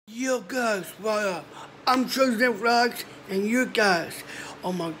Yo guys, what up? I'm Chosen Vlogs, and you guys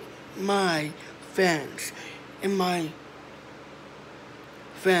are my fans and my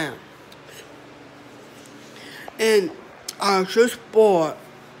fam. And I just bought,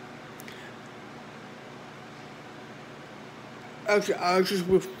 actually I just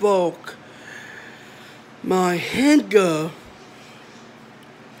revoked my hanger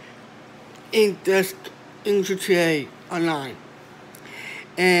in this in GTA Online.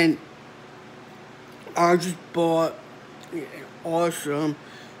 And I just bought an awesome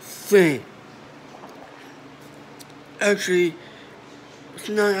thing. Actually, it's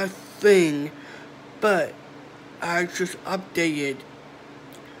not a thing, but I just updated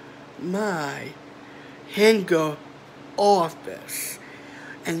my hanger office.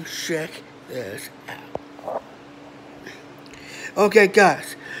 And check this out. Okay,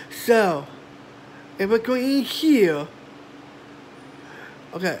 guys, so if I go in here,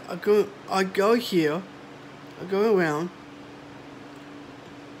 okay, I go here, I go around.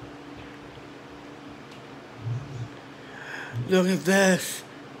 Look at this.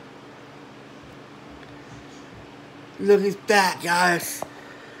 Look at that, guys.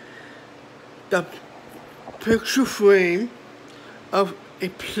 The picture frame of a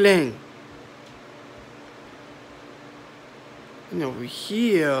plane. And over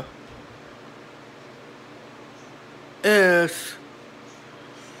here is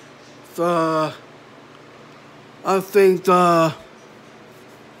the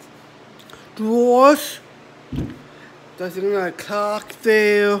drawers. There's a clock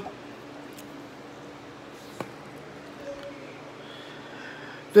there.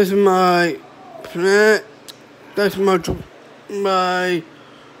 This is my plant. That's my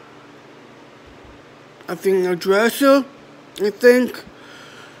a dresser, I think.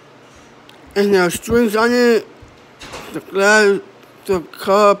 And there are strings on it. The glass, the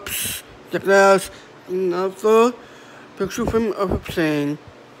cups, the glass, another picture frame of a plane.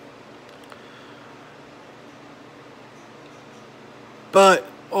 But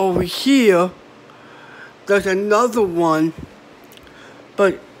over here, there's another one,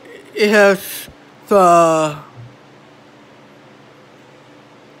 but it has the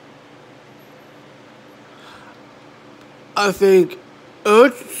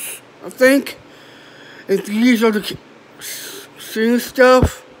Earths, and these are the seeing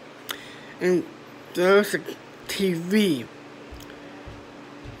stuff, and there's a TV,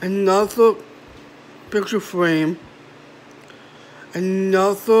 another picture frame,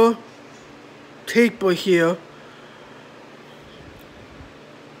 another table here,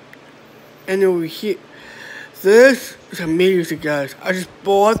 and over here. This is amazing, guys. I just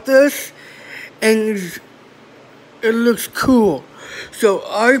bought this, and it looks cool. So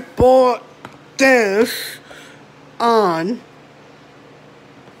I bought this on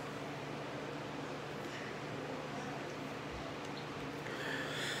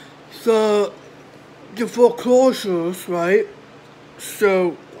the foreclosures, right?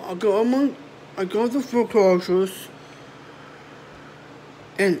 So I go to the foreclosures,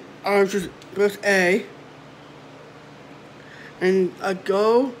 and I just press A, and I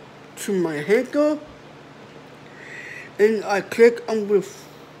go to my hanger, and I click on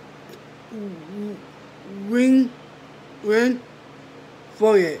ring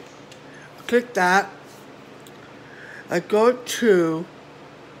for it. I click that. I go to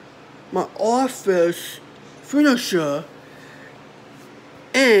my office furniture,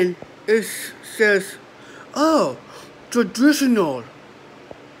 and it says, oh, traditional.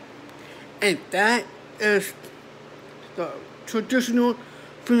 And that is the traditional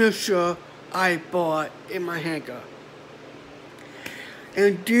furniture I bought in my hanger.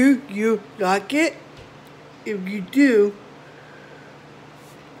 And do you like it? If you do,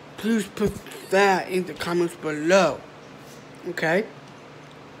 please put that in the comments below. Okay?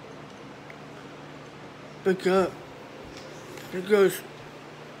 Because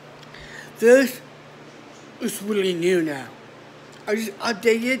this is really new now. I just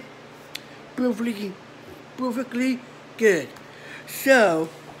updated perfectly good. So,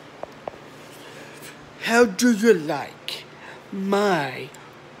 how do you like my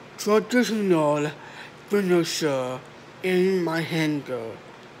traditional furniture in my hanger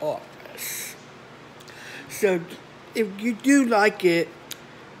office? So, if you do like it,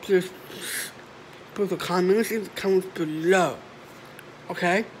 please put the comments in the comments below.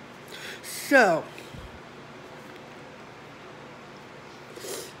 Okay? So,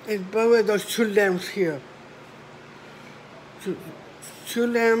 and by the way, there's two lamps here. Two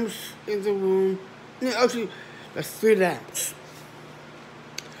lamps in the room. No, actually, there's 3 lamps.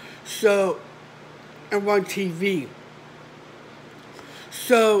 So, and one TV.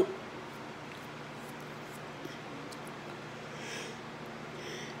 So,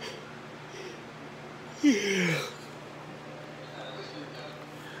 if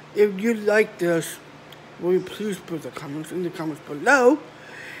you like this, will you please put the comments in the comments below,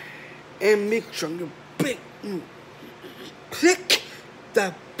 and make sure you click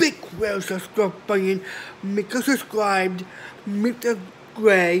the big red subscribe button, make us subscribed, make the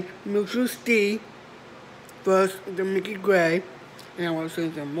gray, make sure Steve first, then make it gray, and I want to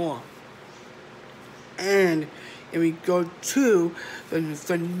say some more. And if we go to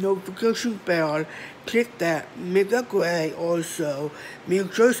the notification bell, click that, make it gray also,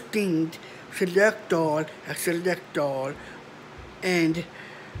 make sure Steve select all, and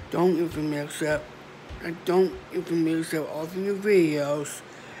don't even mix up. And don't even mix up all the new videos.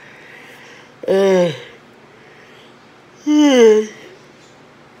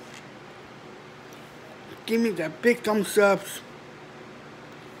 Give me that big thumbs ups.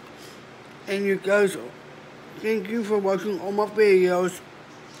 And you guys, thank you for watching all my videos.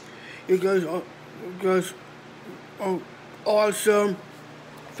 You guys are awesome.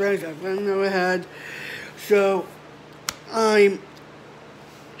 Friends I've never had. So, I'm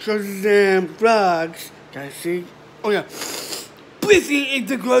Shazam Vlogs. Guys, see? Oh yeah. Breathing in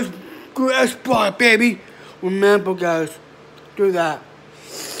the grass bar, baby. Remember, guys, do that.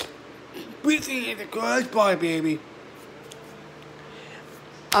 Breathing in the grass bar, baby.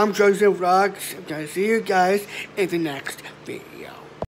 I'm Shazam Vlogs. I'm gonna see you guys in the next video.